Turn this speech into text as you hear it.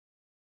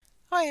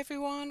Hi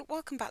everyone,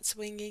 welcome back to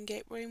Winging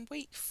It. We're in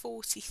week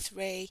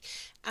 43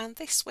 and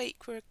this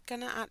week we're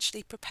going to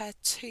actually prepare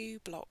two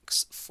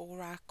blocks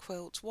for our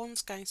quilt.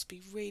 One's going to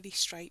be really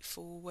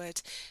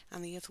straightforward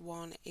and the other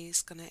one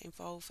is going to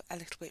involve a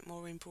little bit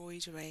more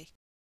embroidery.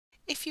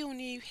 If you're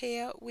new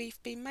here,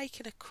 we've been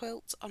making a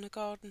quilt on a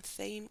garden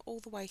theme all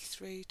the way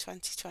through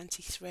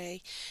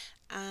 2023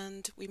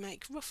 and we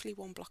make roughly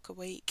one block a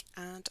week,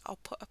 and I'll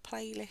put a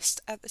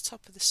playlist at the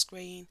top of the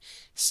screen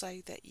so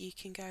that you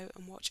can go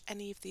and watch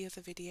any of the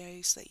other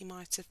videos that you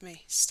might have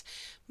missed.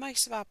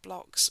 Most of our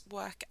blocks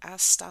work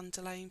as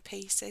standalone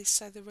pieces,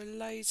 so there are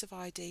loads of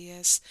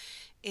ideas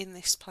in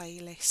this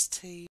playlist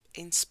to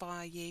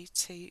inspire you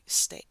to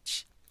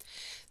stitch.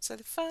 So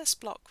the first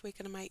block we're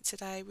going to make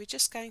today, we're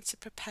just going to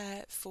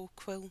prepare for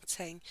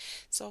quilting.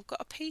 So I've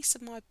got a piece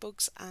of my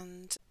bugs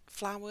and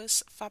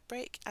flowers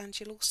fabric, and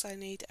you'll also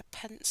need a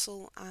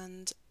pencil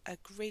and a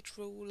grid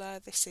ruler.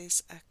 This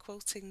is a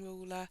quilting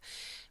ruler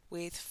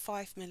with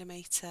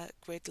 5mm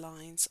grid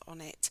lines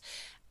on it,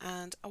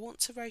 and I want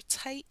to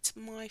rotate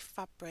my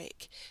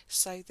fabric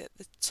so that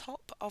the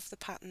top of the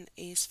pattern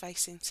is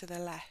facing to the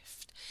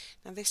left.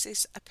 Now this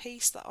is a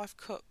piece that I've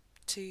cut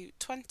to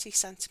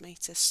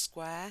 20cm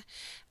square,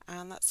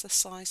 and that's the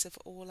size of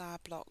all our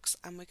blocks,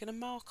 and we're going to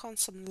mark on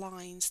some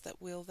lines that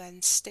we'll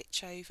then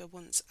stitch over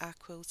once our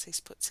quilt is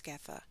put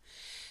together.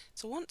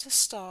 So I want to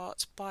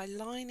start by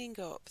lining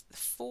up the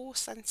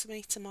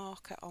 4cm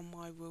marker on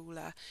my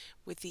ruler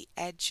with the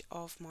edge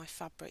of my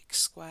fabric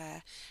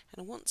square,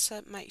 and I want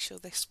to make sure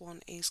this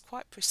one is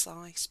quite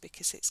precise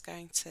because it's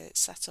going to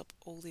set up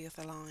all the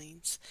other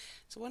lines.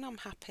 So when I'm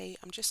happy,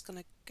 I'm just going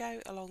to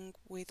go along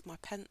with my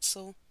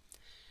pencil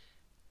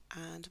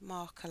and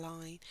mark a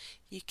line.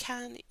 You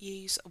can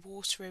use a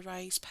water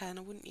erase pen.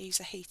 I wouldn't use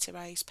a heat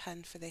erase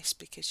pen for this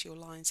because your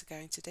lines are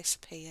going to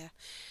disappear.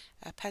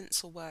 A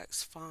pencil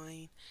works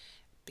fine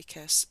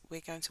because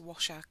we're going to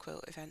wash our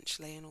quilt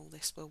eventually and all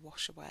this will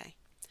wash away.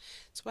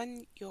 So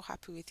when you're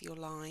happy with your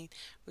line,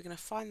 we're going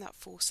to find that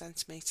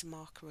 4cm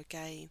marker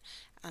again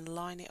and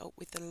line it up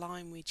with the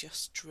line we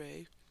just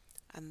drew,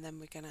 and then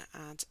we're going to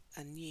add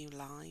a new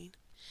line.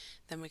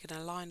 Then we're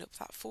going to line up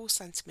that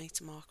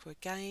 4cm marker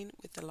again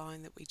with the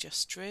line that we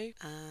just drew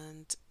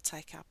and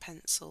take our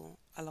pencil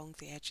along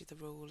the edge of the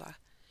ruler,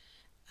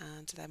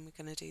 and then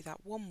we're going to do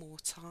that one more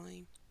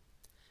time.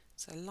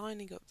 So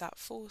lining up that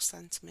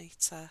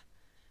 4cm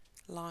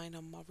line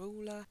on my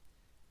ruler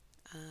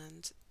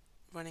and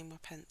running my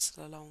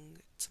pencil along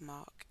to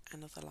mark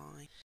another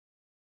line.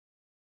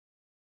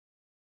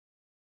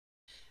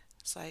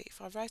 So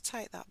if I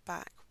rotate that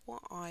back,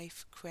 what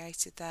I've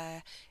created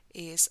there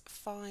is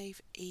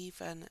 5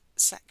 even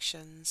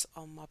sections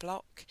on my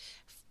block,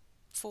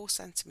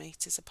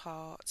 4cm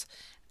apart,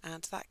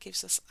 and that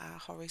gives us our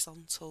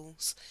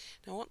horizontals.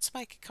 Now I want to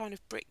make a kind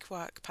of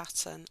brickwork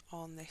pattern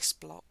on this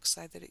block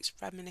so that it's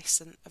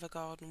reminiscent of a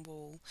garden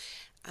wall,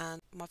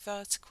 and my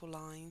vertical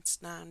lines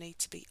now need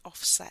to be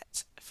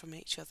offset from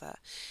each other.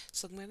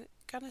 So I'm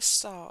going to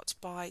start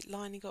by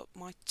lining up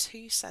my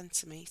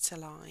 2cm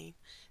line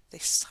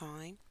this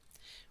time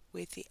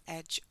with the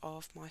edge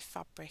of my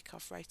fabric.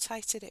 I've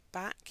rotated it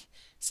back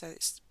so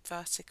it's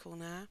vertical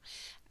now,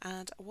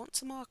 and I want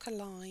to mark a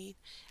line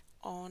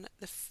on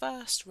the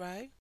first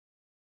row,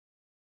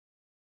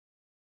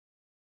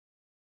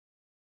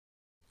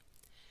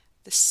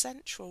 the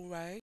central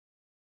row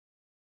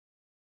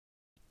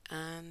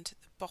and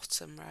the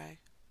bottom row.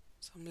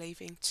 So I'm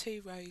leaving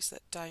 2 rows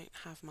that don't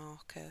have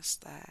markers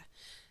there.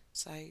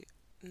 So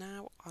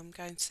now I'm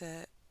going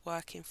to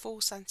work in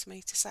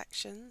 4cm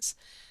sections.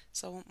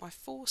 So I want my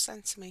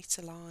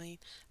 4cm line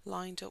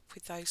lined up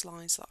with those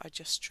lines that I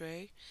just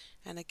drew,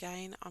 and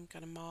again I'm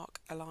going to mark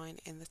a line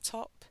in the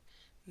top,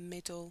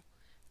 middle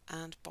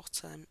and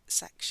bottom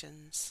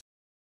sections.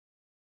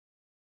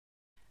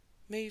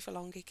 Move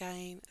along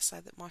again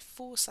so that my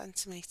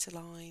 4cm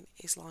line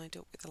is lined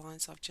up with the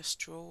lines I've just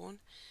drawn,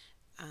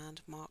 and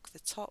mark the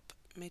top,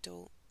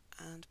 middle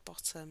and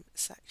bottom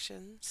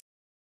sections.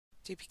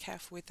 Do be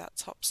careful with that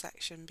top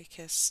section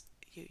because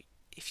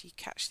if you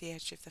catch the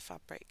edge of the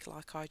fabric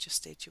like I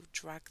just did, you'll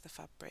drag the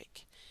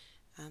fabric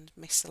and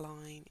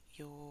misalign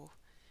your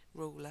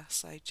ruler,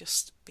 so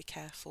just be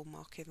careful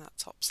marking that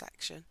top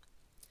section.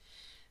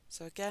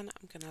 So again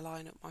I'm going to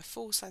line up my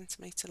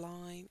 4cm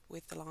line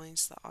with the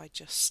lines that I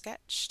just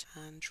sketched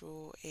and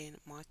draw in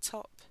my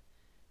top,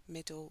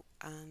 middle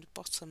and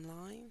bottom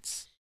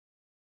lines.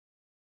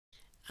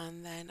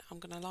 And then I'm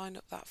going to line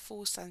up that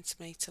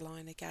 4cm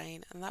line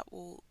again, and that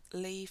will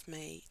leave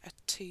me a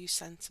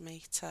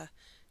 2cm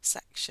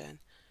section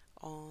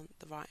on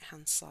the right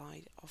hand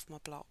side of my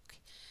block.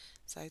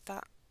 So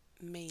that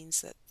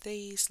means that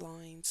these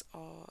lines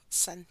are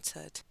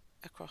centered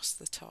across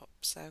the top.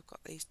 So I've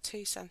got these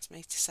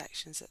 2cm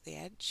sections at the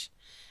edge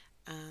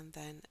and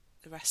then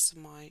the rest of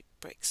my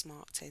bricks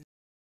marked in.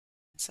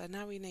 So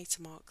now we need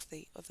to mark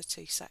the other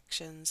 2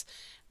 sections,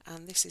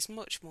 and this is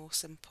much more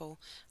simple.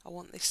 I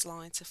want this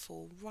line to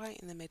fall right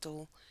in the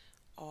middle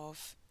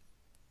of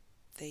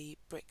the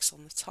bricks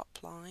on the top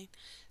line.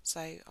 So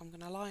I'm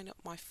going to line up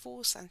my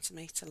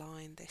 4cm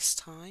line this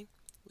time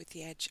with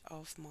the edge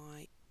of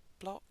my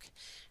block,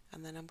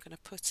 and then I'm going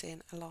to put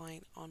in a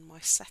line on my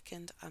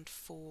second and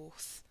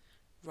fourth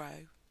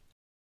row.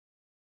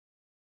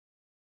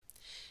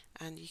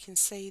 And you can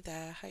see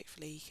there,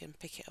 hopefully you can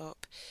pick it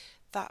up,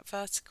 that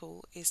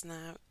vertical is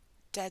now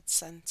dead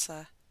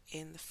centre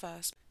in the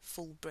first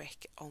full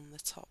brick on the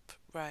top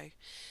row.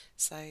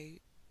 So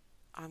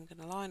I'm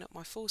going to line up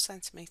my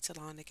 4cm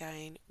line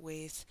again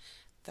with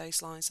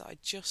those lines that I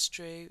just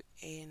drew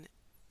in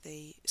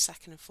the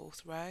second and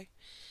fourth row,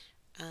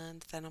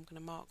 and then I'm going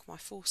to mark my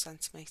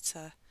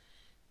 4cm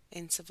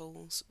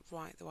intervals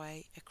right the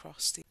way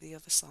across the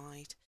other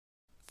side.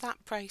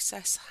 That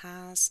process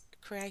has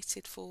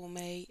created for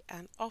me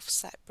an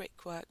offset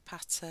brickwork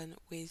pattern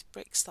with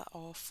bricks that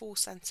are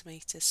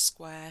 4cm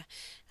square,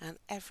 and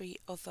every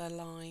other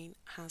line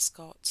has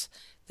got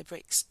the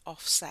bricks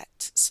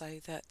offset so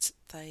that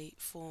they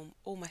form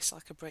almost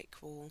like a brick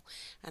wall,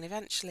 and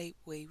eventually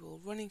we will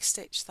running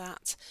stitch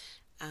that,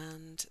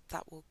 and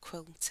that will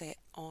quilt it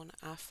on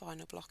our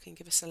final block and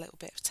give us a little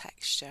bit of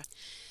texture.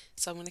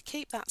 So I'm going to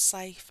keep that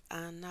safe,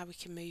 and now we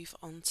can move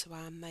on to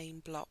our main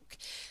block.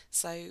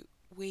 So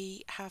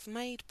we have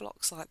made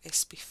blocks like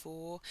this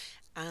before,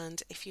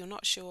 and if you're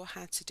not sure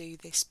how to do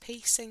this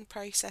piecing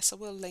process, I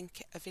will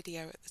link a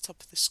video at the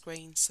top of the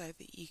screen so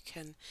that you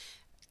can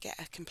get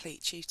a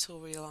complete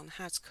tutorial on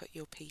how to cut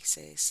your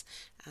pieces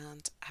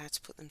and how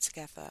to put them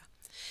together.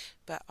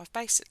 But I've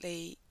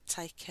basically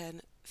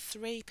taken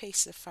 3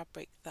 pieces of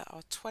fabric that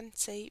are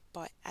 20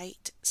 by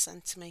 8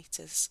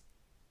 centimeters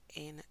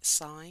in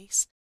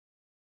size.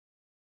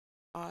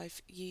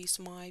 I've used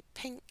my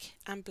pink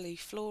and blue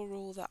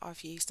floral that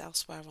I've used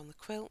elsewhere on the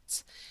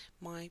quilt,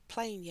 my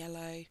plain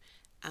yellow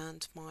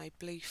and my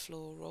blue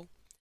floral,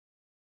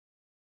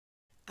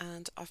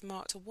 and I've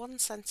marked a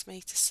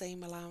 1cm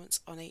seam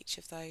allowance on each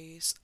of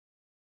those,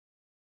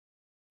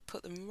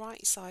 put them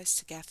right size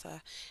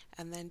together,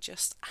 and then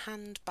just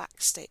hand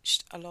back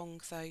stitched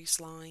along those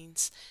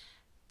lines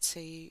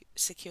to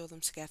secure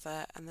them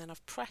together, and then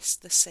I've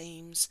pressed the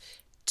seams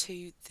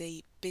to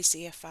the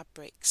busier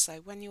fabric.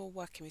 So when you're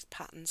working with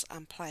patterns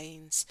and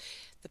plains,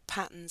 the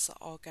patterns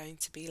are going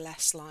to be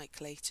less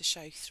likely to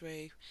show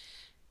through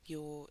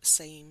your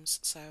seams.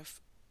 So I've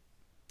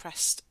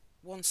pressed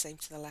one seam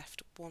to the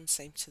left, one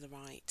seam to the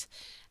right,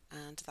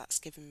 and that's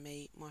given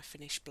me my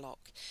finished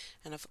block.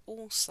 And I've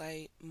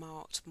also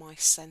marked my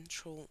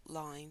central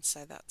line,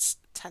 so that's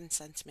 10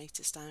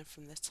 centimeters down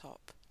from the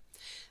top,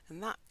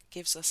 and that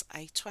gives us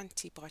a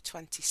 20 by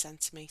 20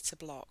 centimeter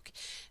block.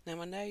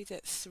 Now I know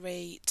that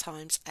 3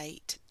 times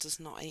 8 does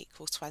not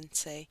equal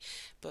 20,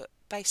 but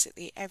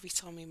basically every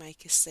time we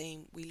make a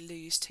seam we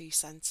lose 2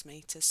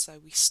 centimeters, so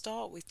we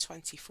start with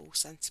 24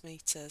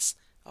 centimeters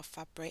of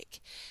fabric,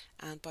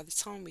 and by the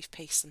time we've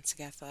pieced them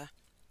together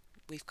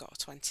we've got a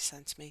 20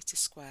 centimeter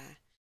square.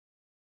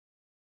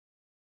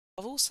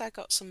 I've also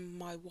got some of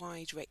my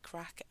wide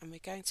rickrack, and we're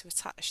going to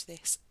attach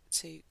this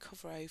to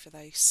cover over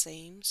those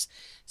seams,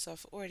 so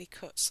I've already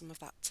cut some of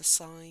that to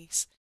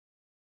size.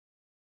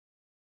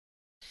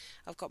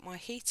 I've got my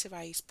heat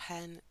erase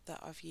pen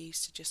that I've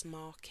used to just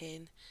mark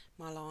in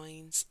my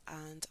lines,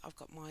 and I've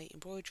got my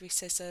embroidery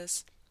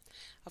scissors.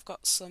 I've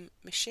got some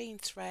machine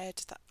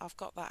thread that I've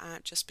got that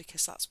out just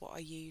because that's what I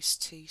use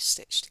to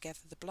stitch together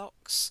the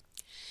blocks.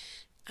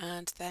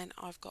 And then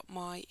I've got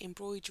my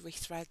embroidery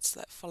threads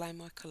that follow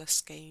my colour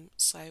scheme.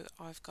 So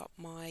I've got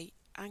my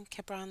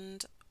Anchor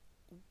brand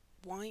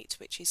white,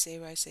 which is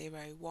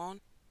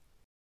 001,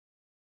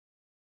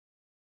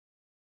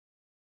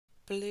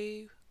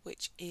 blue,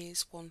 which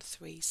is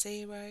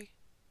 130,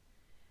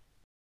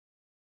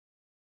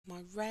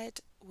 my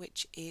red,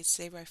 which is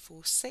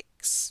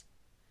 046,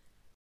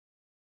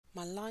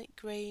 my light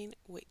green,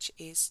 which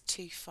is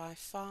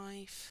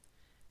 255,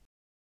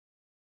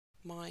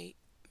 my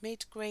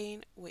mid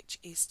green, which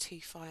is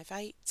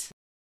 258,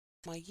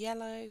 my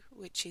yellow,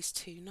 which is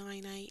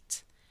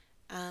 298,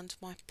 and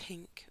my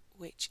pink,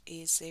 which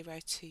is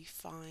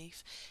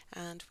 025.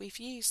 And we've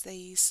used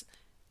these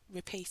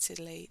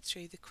repeatedly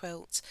through the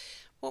quilt.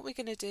 What we're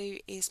going to do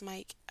is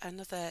make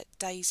another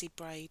daisy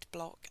braid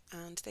block,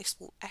 and this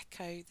will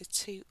echo the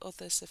 2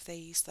 others of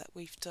these that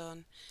we've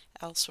done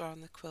elsewhere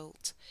on the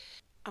quilt.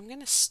 I'm going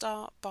to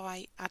start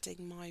by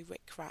adding my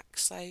rickrack.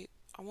 So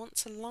I want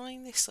to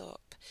line this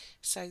up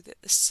so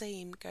that the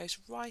seam goes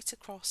right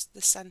across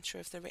the centre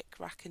of the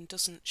rickrack and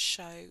doesn't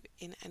show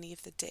in any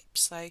of the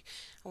dips. So I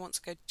want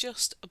to go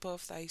just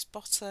above those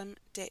bottom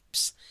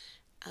dips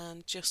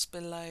and just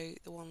below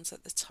the ones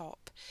at the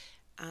top,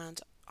 and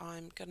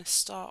I'm going to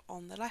start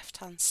on the left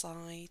hand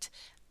side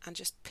and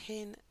just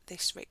pin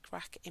this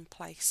rickrack in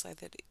place so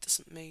that it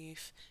doesn't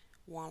move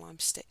while I'm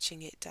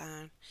stitching it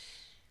down.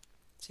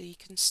 So you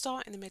can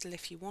start in the middle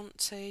if you want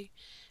to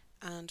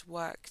and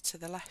work to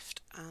the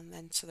left and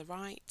then to the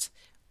right,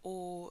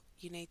 or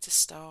you need to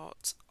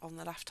start on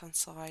the left hand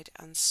side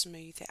and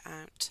smooth it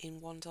out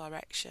in one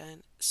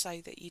direction so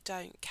that you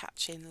don't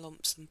catch in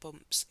lumps and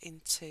bumps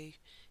into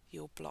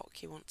your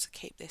block. You want to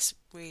keep this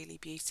really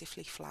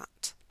beautifully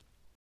flat.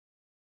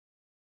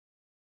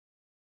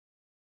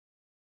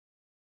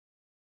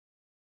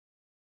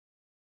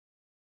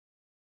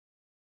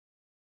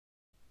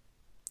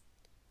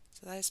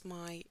 So there's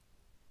my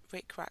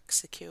rickrack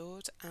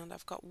secured, and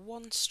I've got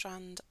one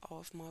strand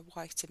of my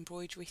white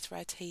embroidery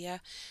thread here,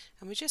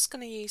 and we're just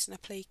going to use an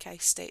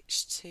applique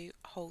stitch to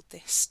hold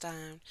this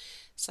down.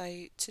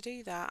 So to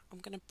do that, I'm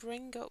going to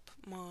bring up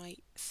my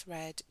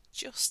thread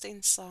just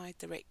inside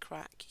the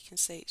rickrack. You can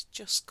see it's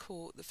just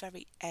caught the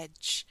very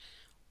edge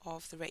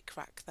of the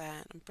rickrack there,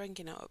 and I'm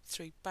bringing it up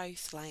through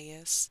both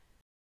layers.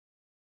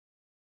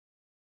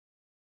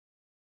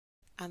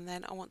 And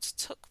then I want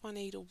to tuck my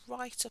needle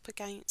right up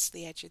against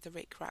the edge of the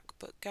rickrack,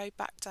 but go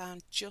back down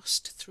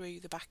just through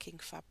the backing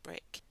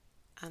fabric.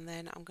 And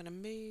then I'm going to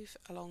move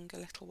along a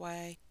little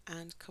way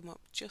and come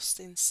up just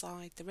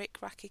inside the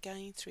rickrack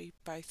again through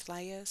both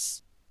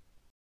layers.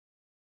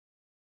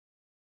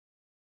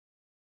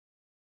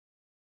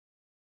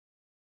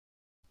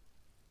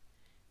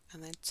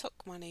 And then tuck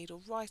my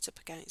needle right up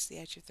against the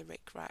edge of the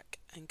rickrack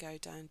and go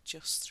down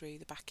just through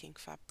the backing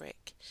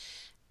fabric.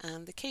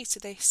 And the key to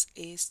this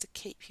is to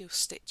keep your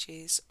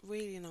stitches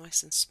really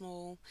nice and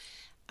small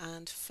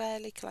and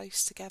fairly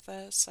close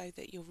together so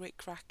that your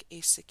rickrack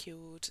is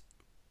secured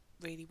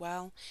really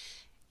well.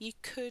 You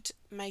could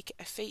make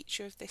a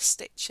feature of this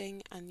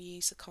stitching and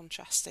use a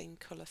contrasting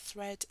colour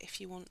thread if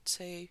you want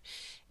to.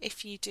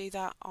 If you do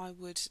that, I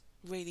would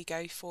really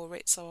go for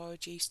it, so I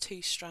would use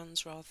 2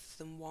 strands rather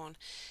than 1.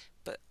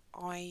 But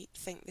I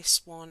think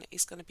this one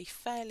is going to be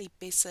fairly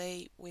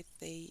busy with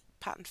the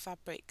pattern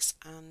fabrics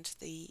and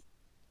the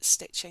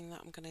stitching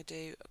that I'm going to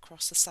do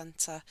across the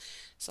centre,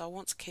 so I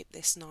want to keep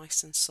this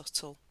nice and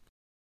subtle.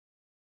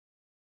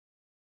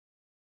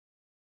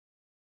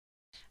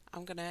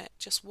 I'm going to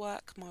just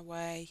work my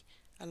way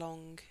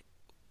along,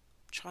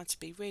 trying to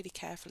be really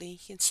carefully. You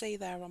can see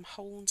there I'm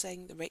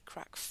holding the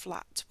rickrack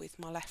flat with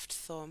my left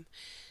thumb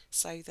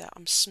so that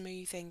I'm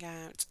smoothing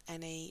out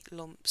any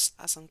lumps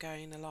as I'm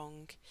going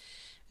along.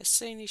 As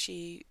soon as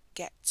you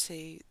get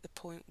to the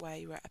point where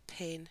you're at a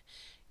pin,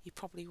 you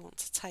probably want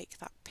to take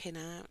that pin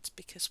out,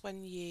 because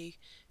when you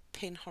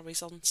pin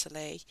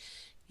horizontally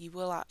you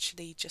will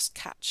actually just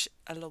catch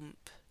a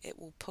lump. It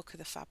will pucker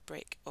the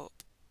fabric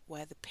up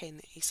where the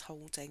pin is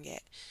holding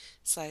it.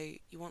 So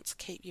you want to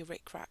keep your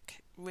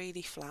rickrack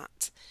really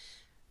flat.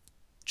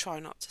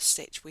 Try not to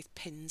stitch with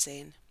pins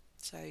in.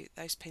 So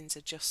those pins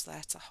are just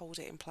there to hold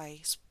it in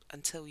place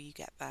until you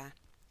get there.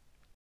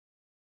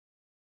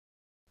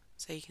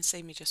 So you can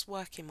see me just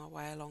working my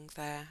way along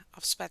there.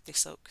 I've sped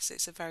this up because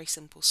it's a very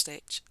simple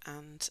stitch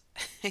and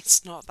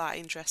it's not that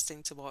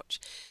interesting to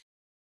watch.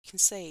 You can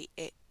see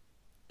it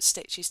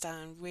stitches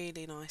down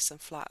really nice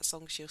and flat as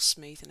long as you're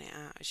smoothing it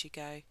out as you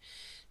go.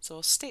 So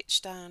I'll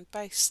stitch down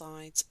both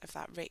sides of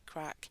that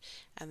rickrack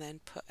and then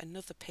put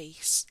another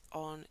piece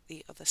on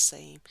the other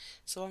seam.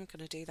 So I'm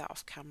going to do that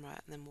off camera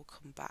and then we'll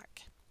come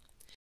back.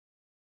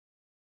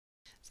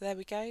 So there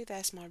we go,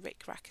 there's my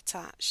rickrack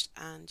attached,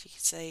 and you can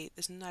see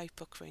there's no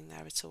puckering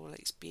there at all,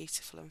 it's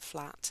beautiful and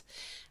flat.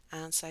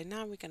 And so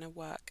now we're going to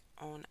work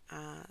on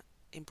our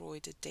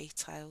embroidered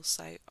details.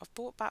 So I've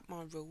brought back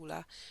my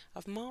ruler,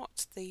 I've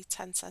marked the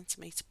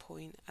 10cm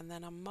point, and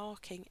then I'm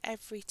marking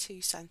every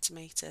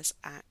 2cm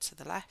out to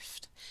the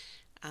left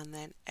and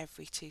then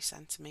every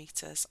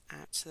 2cm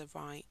out to the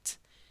right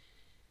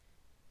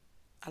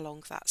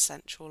along that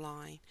central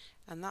line,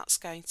 and that's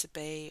going to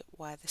be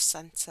where the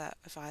centre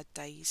of our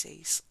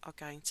daisies are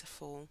going to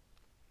fall.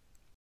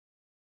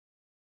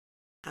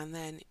 And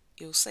then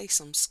you'll see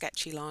some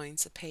sketchy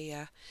lines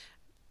appear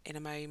in a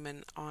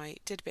moment. I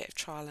did a bit of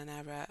trial and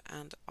error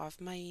and I've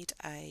made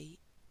a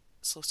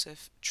sort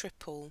of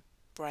triple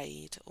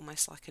braid,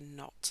 almost like a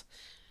knot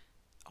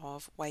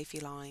of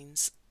wavy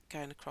lines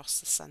going across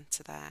the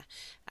centre there,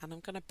 and I'm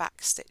going to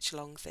back stitch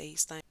along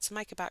these. Now to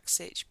make a back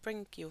stitch,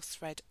 bring your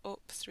thread up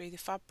through the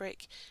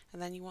fabric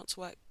and then you want to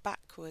work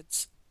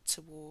backwards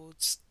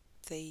towards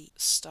the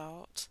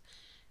start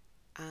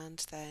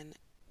and then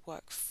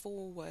work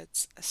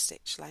forwards a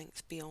stitch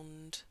length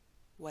beyond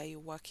where your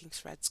working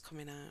thread's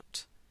coming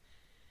out.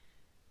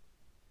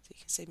 So you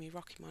can see me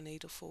rocking my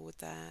needle forward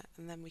there,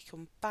 and then we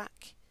come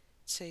back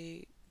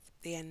to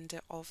the end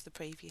of the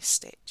previous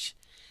stitch.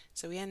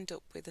 So we end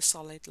up with a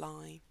solid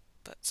line,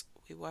 but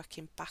we're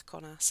working back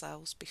on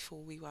ourselves before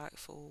we work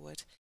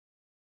forward.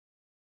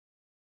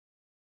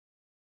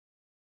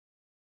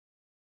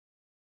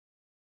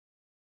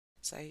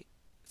 So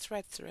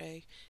thread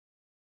through,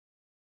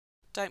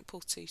 don't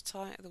pull too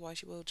tight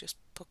otherwise you will just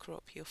pucker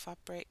up your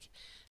fabric.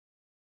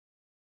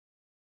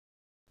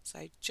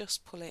 So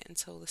just pull it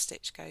until the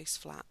stitch goes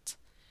flat.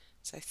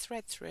 So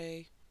thread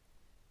through,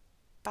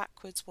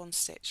 backwards 1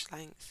 stitch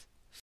length,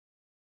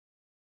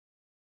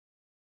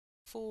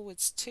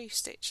 forwards 2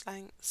 stitch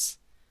lengths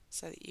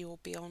so that you're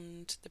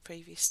beyond the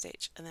previous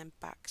stitch, and then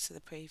back to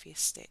the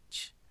previous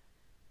stitch.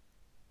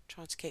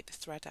 Trying to keep the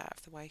thread out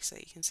of the way so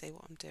that you can see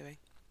what I'm doing.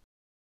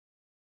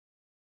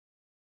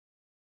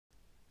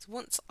 So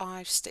once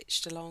I've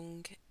stitched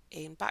along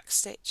in back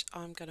stitch,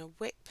 I'm going to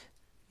whip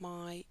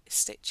my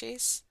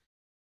stitches.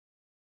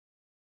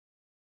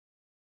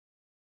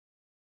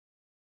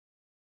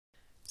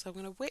 So I'm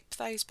going to whip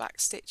those back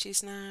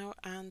stitches now,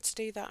 and to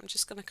do that I'm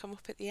just going to come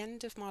up at the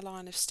end of my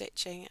line of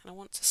stitching, and I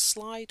want to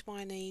slide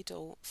my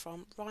needle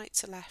from right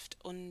to left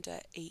under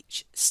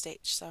each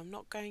stitch. So I'm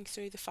not going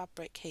through the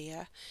fabric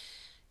here.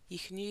 You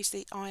can use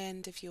the eye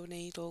end of your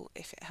needle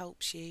if it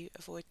helps you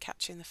avoid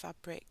catching the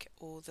fabric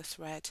or the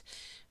thread,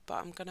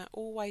 but I'm going to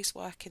always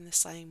work in the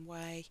same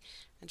way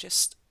and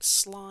just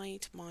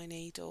slide my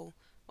needle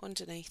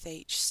underneath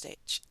each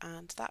stitch,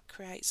 and that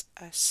creates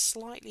a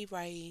slightly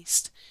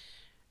raised,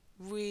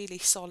 really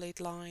solid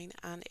line,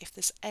 and if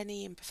there's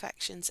any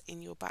imperfections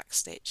in your back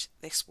stitch,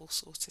 this will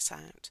sort it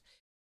out.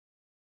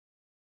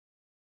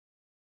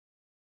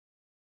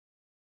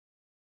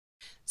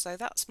 So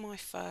that's my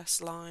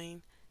first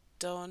line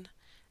done,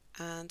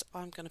 and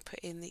I'm going to put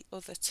in the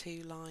other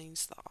two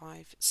lines that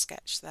I've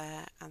sketched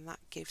there, and that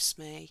gives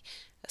me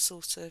a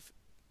sort of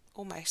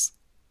almost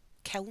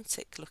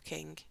Celtic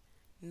looking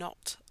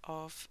knot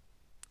of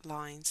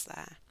lines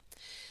there.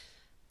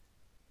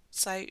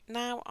 So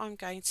now I'm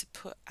going to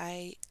put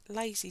a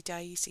lazy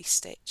daisy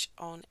stitch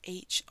on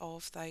each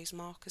of those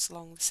markers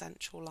along the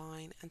central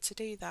line, and to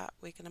do that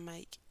we're going to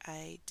make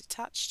a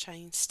detached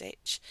chain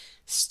stitch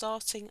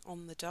starting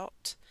on the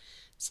dot.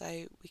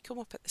 So we come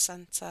up at the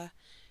centre,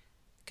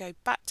 go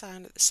back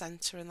down at the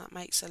centre, and that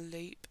makes a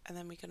loop, and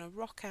then we're going to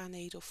rock our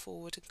needle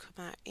forward and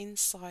come out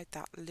inside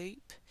that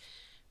loop,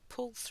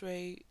 pull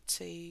through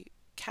to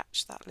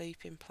catch that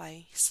loop in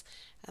place,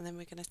 and then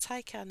we're going to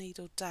take our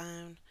needle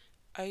down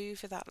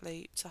over that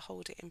loop to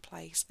hold it in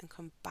place and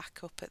come back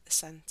up at the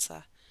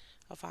centre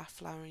of our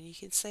flower. And you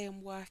can see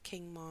I'm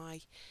working my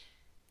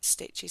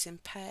stitches in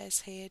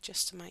pairs here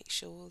just to make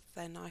sure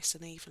they're nice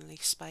and evenly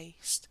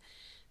spaced.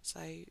 So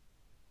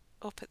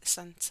up at the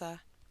centre,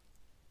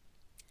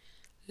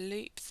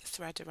 loop the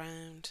thread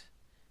around,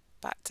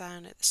 back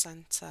down at the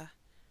centre,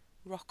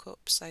 rock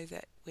up so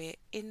that we're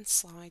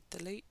inside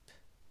the loop,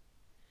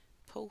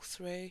 pull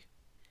through,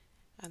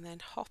 and then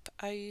hop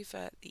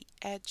over the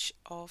edge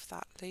of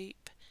that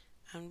loop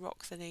and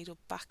rock the needle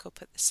back up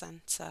at the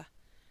centre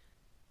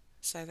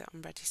so that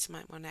I'm ready to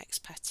make my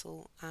next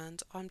petal.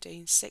 And I'm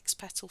doing 6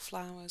 petal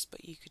flowers,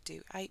 but you could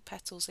do 8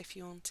 petals if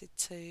you wanted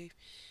to.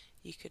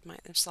 You could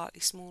make them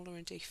slightly smaller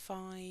and do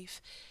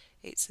 5.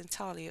 It's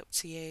entirely up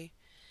to you.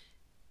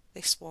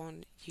 This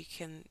one you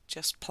can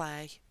just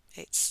play.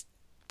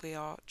 We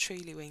are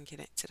truly winging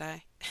it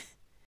today.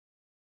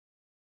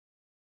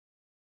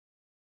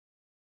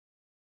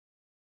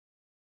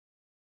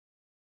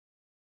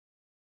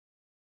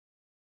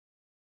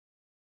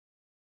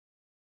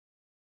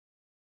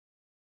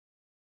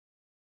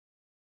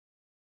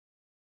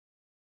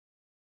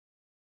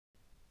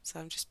 So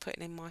I'm just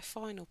putting in my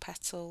final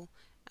petal,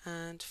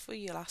 and for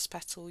your last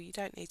petal you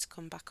don't need to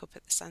come back up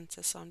at the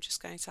centre, so I'm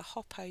just going to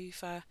hop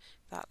over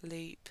that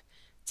loop,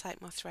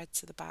 take my thread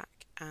to the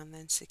back, and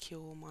then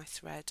secure my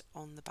thread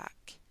on the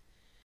back.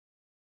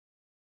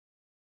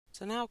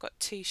 So now I've got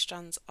 2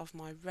 strands of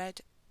my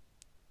red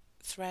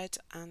thread,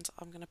 and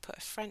I'm going to put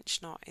a French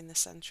knot in the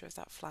centre of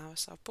that flower.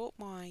 So I've brought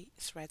my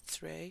thread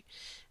through,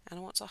 and I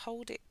want to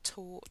hold it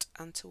taut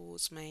and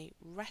towards me,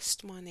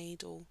 rest my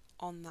needle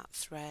on that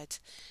thread,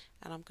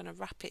 and I'm going to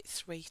wrap it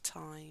 3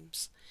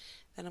 times.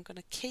 Then I'm going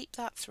to keep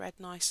that thread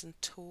nice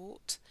and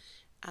taut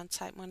and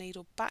take my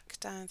needle back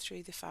down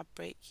through the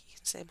fabric. You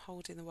can see I'm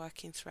holding the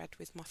working thread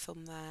with my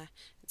thumb there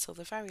until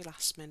the very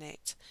last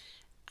minute,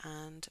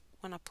 and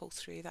when I pull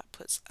through, that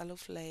puts a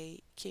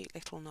lovely cute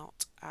little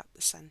knot at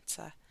the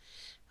centre.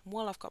 And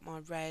while I've got my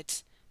red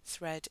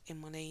thread in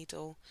my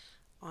needle,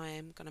 I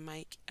am going to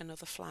make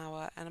another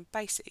flower, and I'm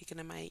basically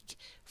going to make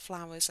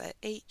flowers at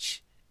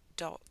each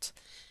dot,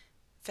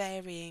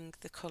 varying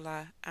the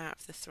colour out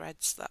of the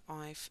threads that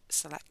I've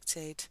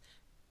selected,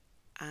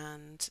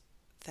 and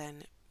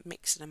then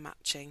mixing and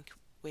matching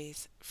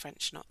with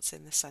French knots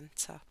in the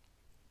centre.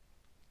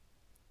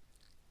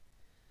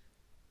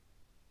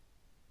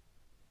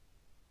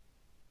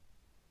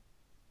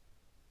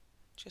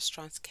 Just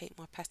trying to keep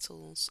my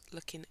petals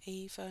looking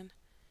even.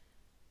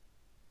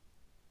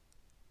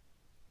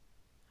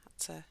 Had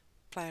to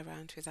play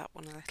around with that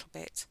one a little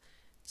bit.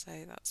 So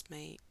that's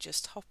me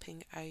just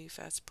hopping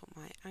over to put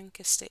my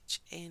anchor stitch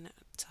in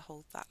to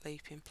hold that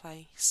loop in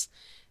place,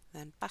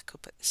 then back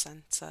up at the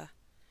centre,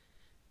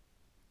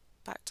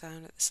 back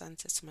down at the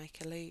centre to make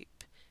a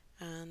loop,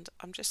 and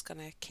I'm just going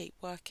to keep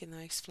working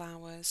those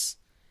flowers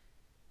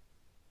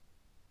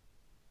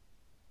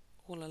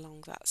all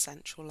along that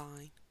central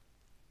line.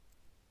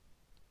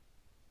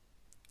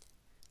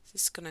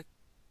 This is going to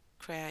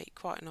create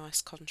quite a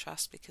nice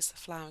contrast because the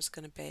flowers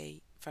are going to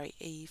be very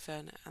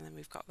even, and then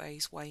we've got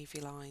those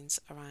wavy lines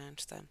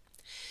around them.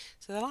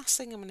 So the last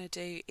thing I'm going to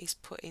do is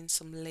put in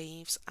some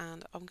leaves,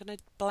 and I'm going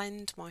to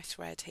blend my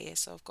thread here.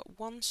 So I've got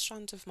 1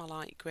 strand of my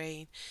light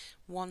green,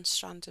 1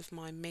 strand of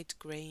my mid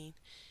green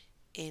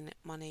in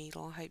my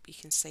needle. I hope you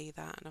can see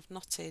that, and I've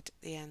knotted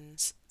the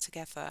ends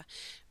together.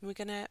 And we're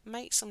going to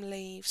make some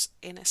leaves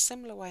in a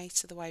similar way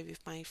to the way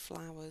we've made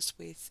flowers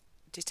with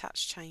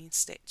detached chain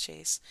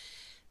stitches.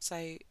 So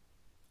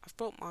I've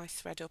brought my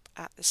thread up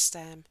at the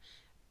stem,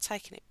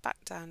 taking it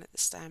back down at the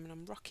stem, and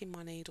I'm rocking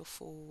my needle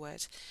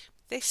forward.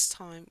 This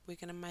time we're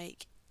going to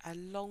make a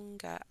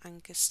longer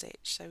anchor stitch,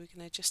 so we're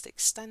going to just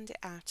extend it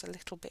out a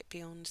little bit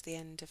beyond the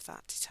end of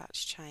that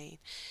detached chain,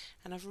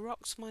 and I've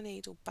rocked my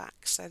needle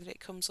back so that it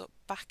comes up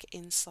back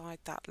inside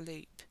that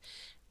loop,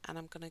 and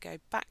I'm going to go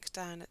back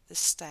down at the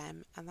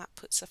stem, and that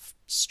puts a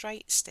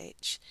straight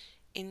stitch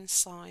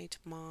inside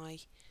my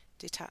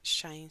detached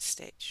chain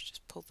stitch.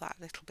 Just pull that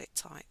a little bit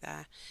tight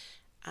there,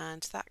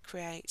 and that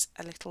creates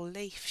a little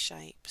leaf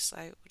shape. So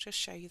I'll just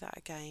show you that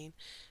again.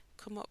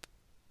 Come up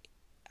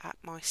at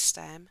my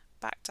stem,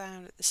 back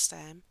down at the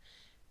stem,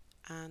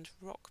 and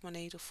rock my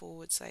needle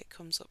forward so it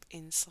comes up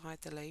inside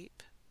the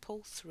loop,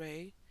 pull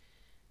through,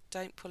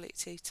 don't pull it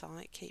too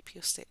tight, keep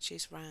your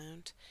stitches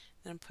round.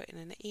 Then I'm putting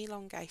an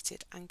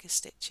elongated anchor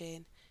stitch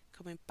in,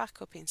 coming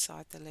back up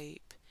inside the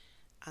loop,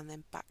 and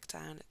then back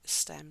down at the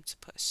stem to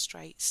put a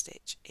straight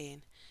stitch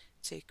in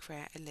to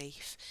create a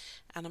leaf.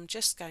 And I'm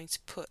just going to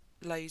put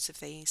loads of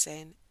these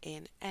in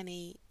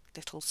any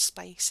little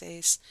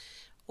spaces,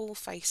 all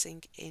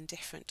facing in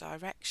different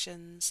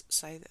directions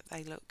so that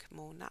they look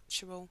more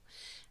natural.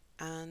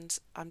 And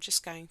I'm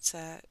just going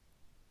to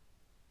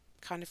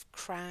kind of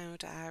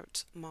crowd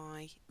out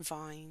my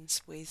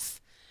vines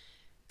with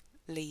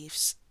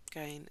leaves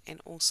going in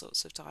all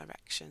sorts of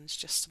directions,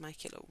 just to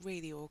make it look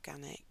really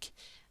organic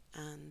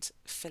and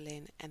fill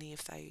in any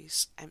of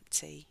those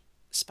empty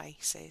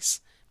spaces,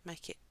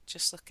 make it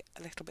just look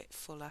a little bit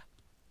fuller.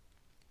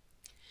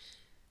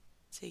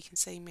 So you can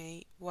see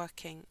me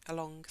working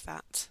along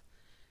that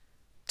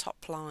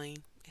top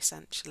line.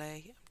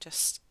 Essentially I'm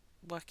just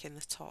working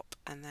the top,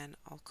 and then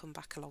I'll come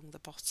back along the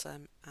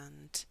bottom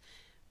and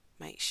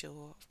make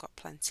sure I've got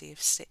plenty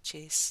of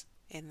stitches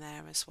in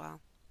there as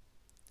well.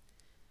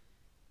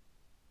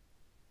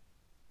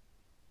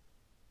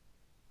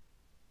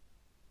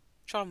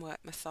 Try and work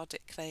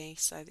methodically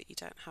so that you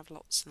don't have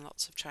lots and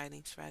lots of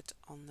trailing thread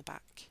on the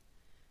back.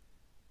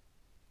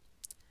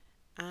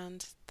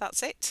 And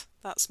that's it,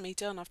 that's me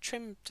done. I've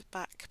trimmed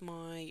back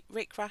my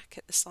rickrack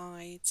at the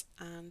sides,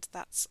 and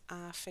that's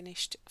our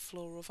finished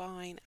floral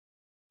vine.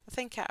 I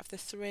think out of the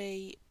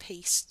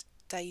 3-piece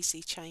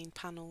daisy chain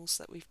panels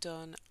that we've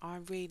done, I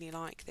really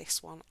like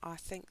this one. I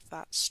think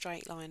that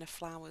straight line of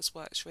flowers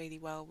works really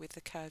well with the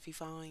curvy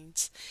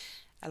vines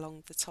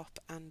along the top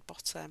and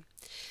bottom.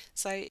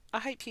 So I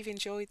hope you've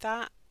enjoyed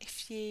that.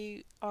 If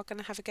you are going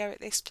to have a go at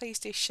this, please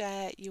do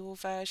share your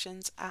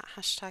versions at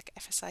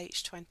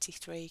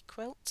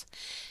 #FSH23quilt.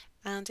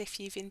 And if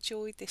you've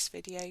enjoyed this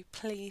video,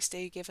 please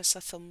do give us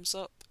a thumbs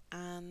up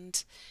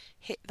and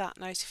hit that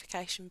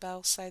notification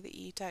bell so that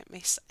you don't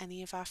miss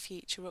any of our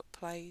future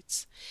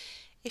uploads.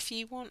 If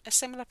you want a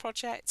similar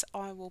project,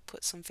 I will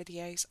put some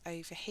videos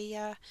over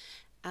here.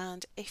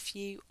 And if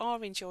you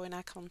are enjoying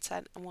our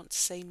content and want to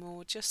see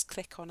more, just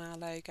click on our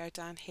logo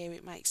down here.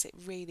 It makes it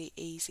really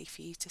easy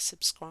for you to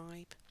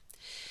subscribe.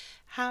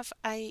 Have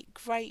a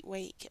great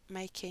week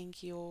making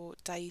your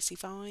daisy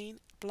vine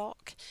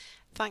block.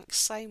 Thanks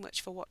so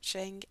much for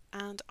watching,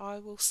 and I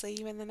will see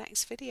you in the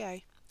next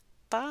video.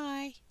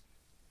 Bye!